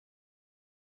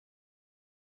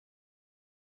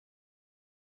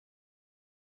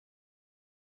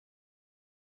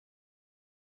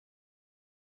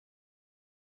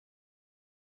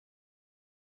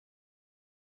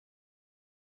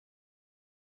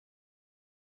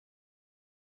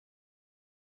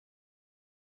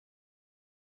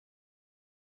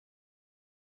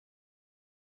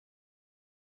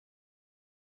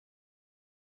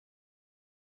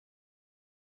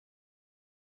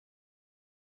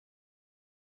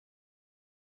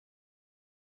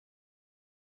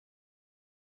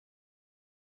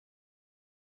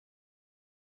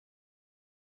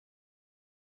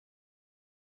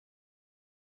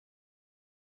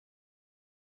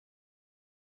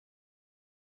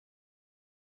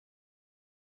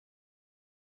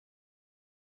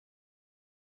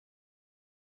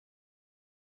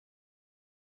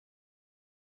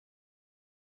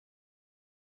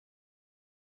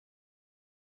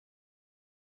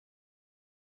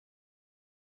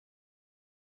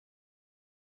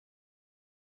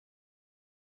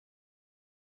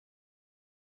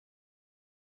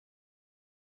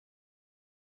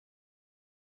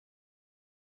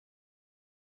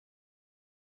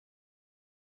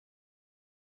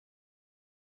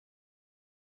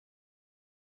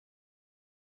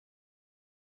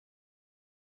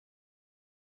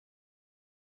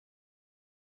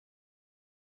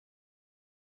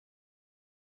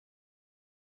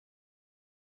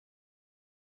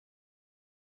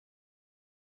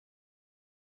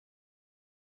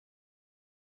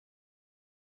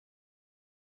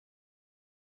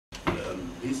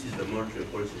This is the monetary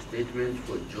policy statement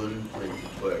for June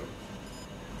 2012.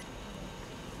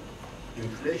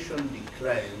 Inflation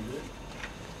declined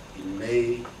in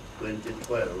May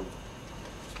 2012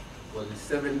 for the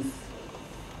 7th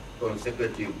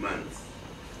consecutive month.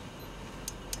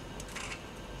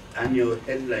 Annual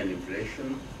headline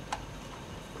inflation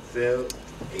fell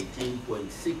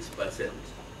 18.6%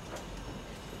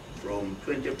 from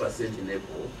 20% in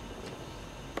April,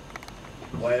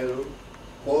 while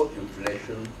core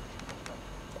inflation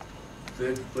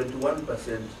fell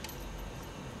 21%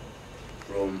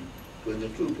 from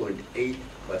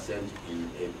 22.8% in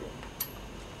April.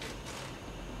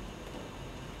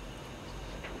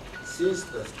 Since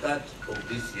the start of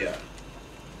this year,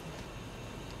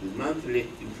 the monthly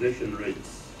inflation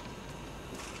rates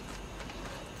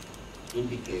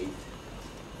indicate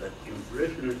that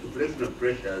inflationary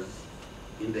pressures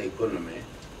in the economy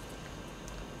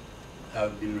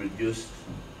have been reduced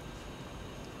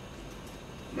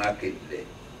markedly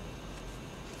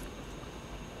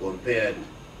compared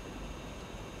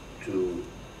to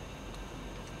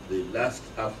the last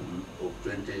half of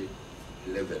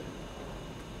 2011.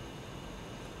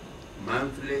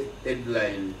 Monthly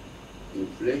headline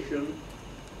inflation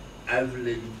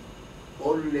averaged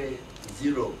only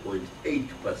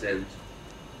 0.8%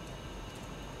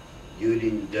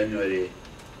 during January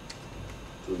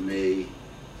to May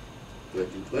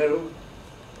 2012,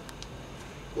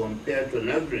 compared to an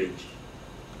average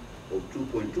of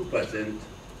 2.2%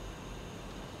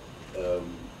 per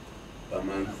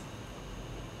month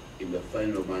in the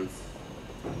final month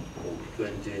of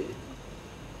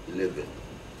 2011.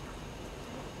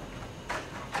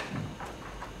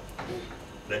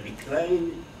 The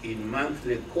decline in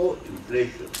monthly core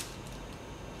inflation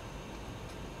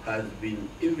has been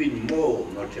even more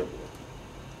notable.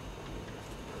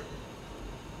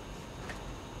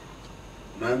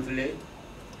 Monthly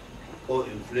core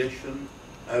inflation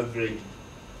averaged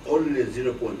only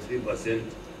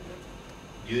 0.3%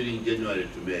 during January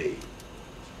to May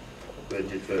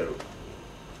 2012,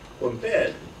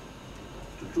 compared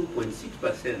to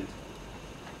 2.6%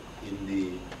 in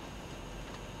the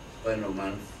final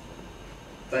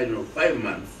 5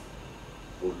 months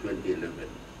of 2011.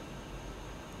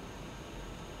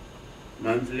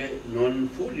 Monthly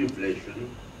non-food inflation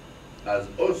has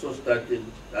also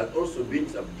been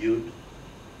subdued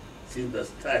since the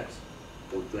start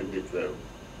of 2012,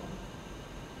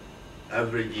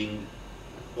 averaging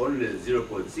only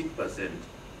 0.6%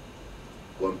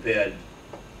 compared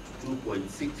to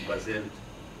 2.6%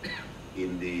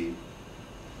 in the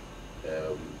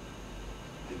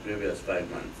previous 5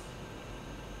 months.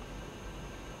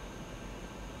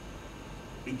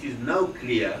 It is now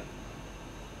clear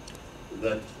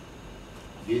that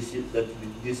this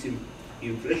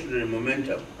inflationary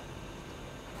momentum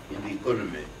in the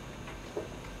economy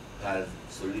has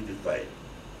solidified.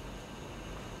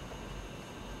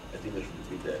 I think I should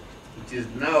repeat that. It is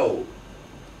now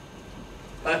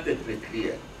perfectly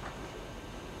clear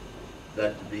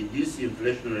that the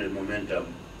disinflationary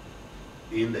momentum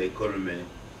in the economy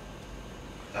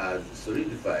has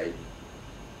solidified,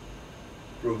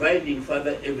 providing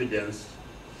further evidence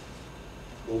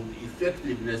of the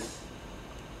effectiveness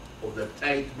of the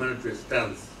tight monetary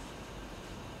stance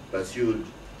pursued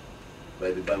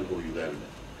by the Bank of Uganda.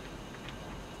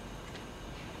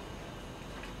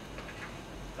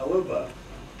 However,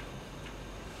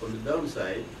 on the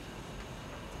downside,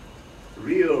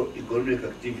 real economic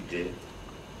activity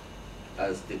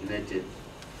has stagnated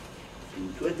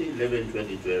in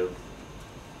 2011-2012,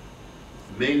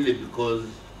 mainly because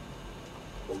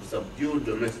of subdued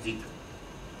domestic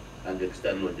and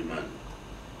external demand.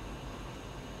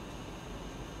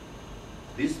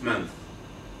 This month,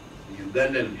 the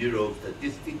Ugandan Bureau of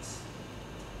Statistics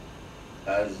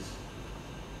has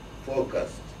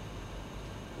forecast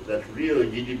that real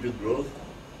GDP growth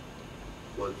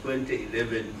for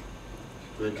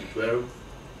 2011-2012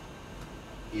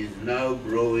 is now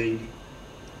growing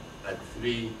at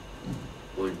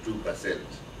 3.2%,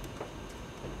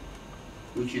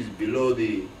 which is below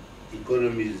the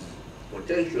economy's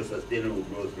potential sustainable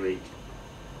growth rate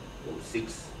of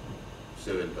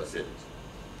 6-7%.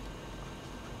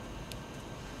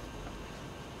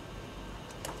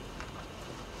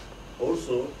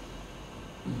 Also,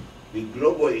 the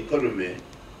global economy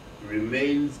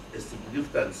remains a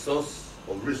significant source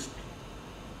of risk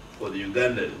for the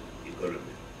Ugandan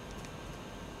economy.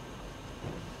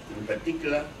 In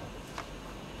particular,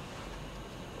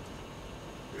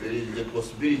 there is the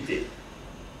possibility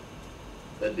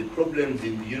that the problems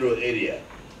in the euro area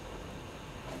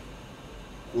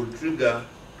could trigger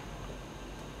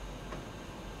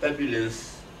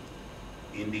turbulence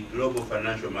in the global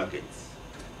financial markets.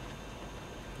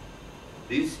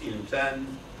 This in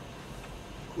turn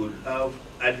could have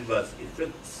adverse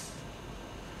effects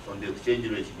on the exchange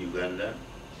rate in Uganda,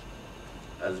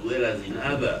 as well as in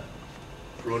other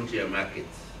frontier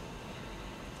markets.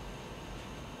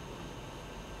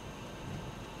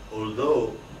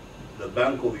 Although the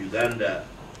Bank of Uganda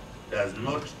does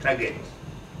not target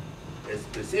a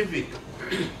specific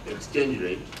exchange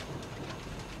rate,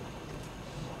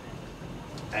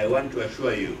 I want to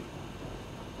assure you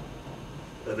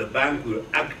that the bank will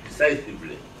act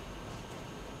decisively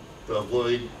to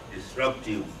avoid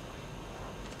disruptive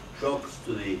shocks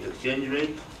to the exchange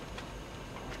rate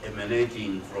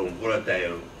emanating from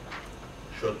volatile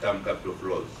short-term capital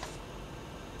flows.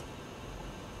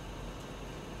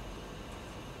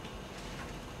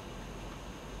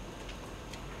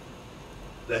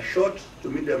 The short to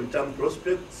medium-term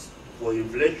prospects for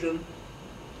inflation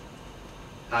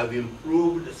have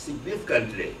improved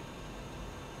significantly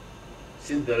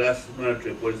since the last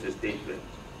monetary policy statement,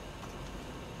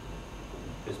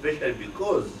 especially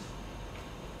because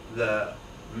the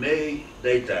May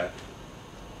data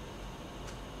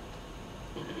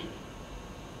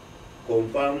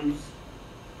confirms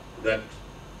that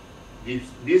these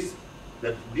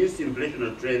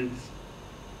inflationary trends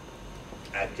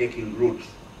are taking root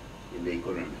in the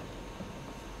economy.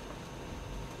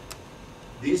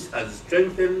 This has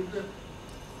strengthened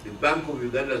the Bank of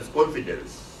Uganda's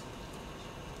confidence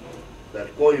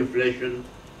that core inflation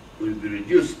will be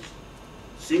reduced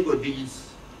single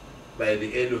digits by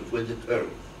the end of 2012,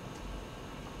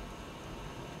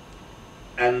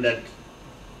 and that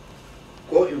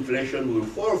core inflation will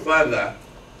fall further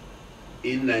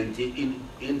in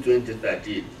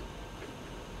 2013.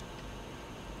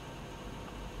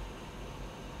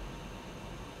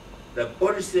 The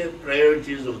policy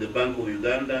priorities of the Bank of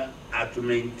Uganda are to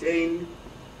maintain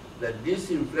the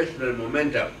disinflationary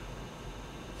momentum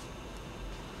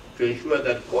to ensure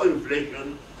that core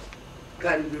inflation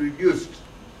can be reduced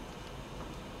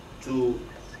to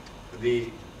the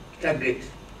target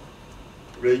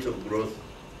rate of growth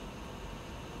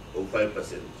of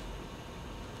 5%.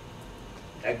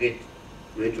 Target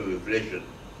rate of inflation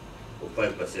of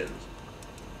 5%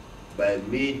 by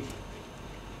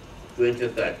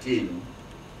mid-2013,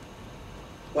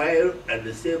 while at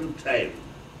the same time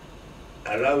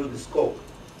allowing scope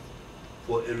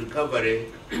for a recovery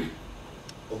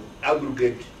of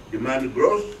aggregate demand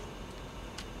growth to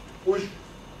push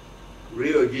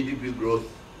real GDP growth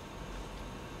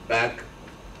back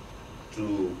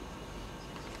to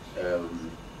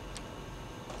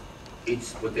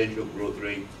its potential growth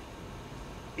rate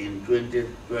in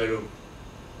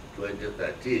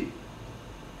 2012-2013.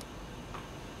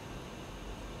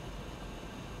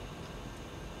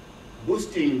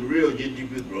 Boosting real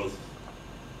GDP growth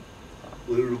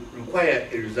will require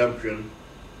a resumption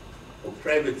of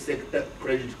private sector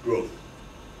credit growth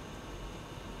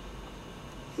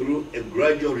through a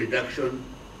gradual reduction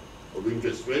of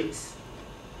interest rates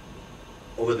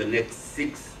over the next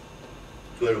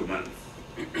 6-12 months.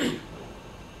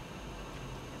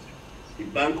 The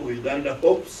Bank of Uganda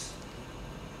hopes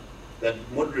that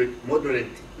moderate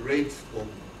rates of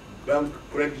bank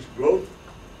credit growth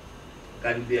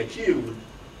can be achieved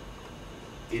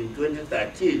in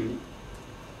 2013,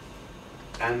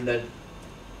 and that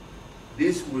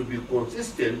this will be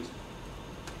consistent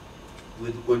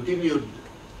with continued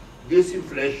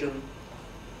disinflation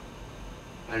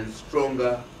and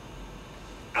stronger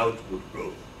output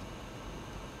growth.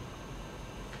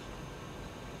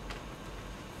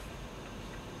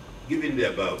 Given the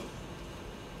above,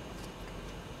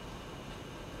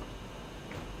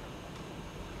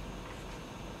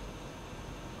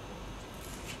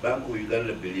 Bank of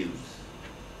Uganda believes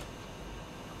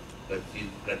that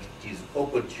it is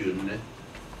opportune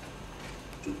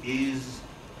to ease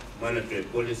monetary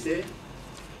policy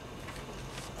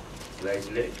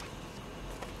slightly,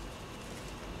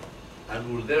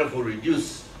 and will therefore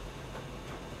reduce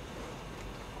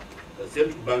the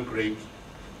central bank rate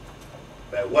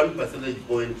by 1 percentage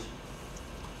point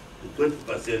to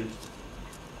 20%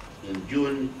 in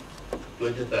June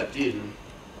 2013,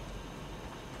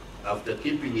 after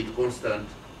keeping it constant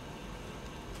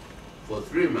for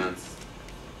 3 months,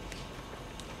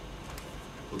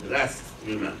 for the last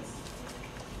 3 months.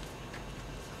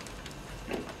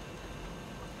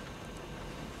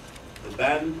 The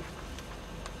ban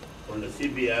on the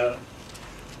CBR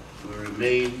will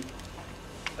remain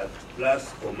at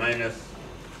plus or minus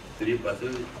 3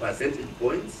 percentage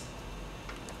points,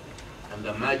 and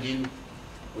the margin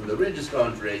on the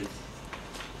rediscount rate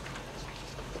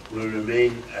will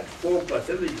remain at 4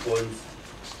 percentage points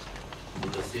to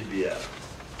the CBR.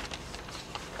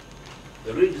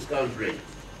 The real discount rate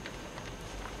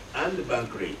and the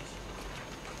bank rate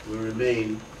will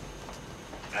remain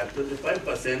at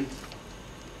 25%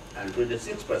 and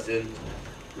 26%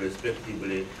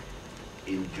 respectively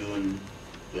in June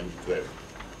 2012.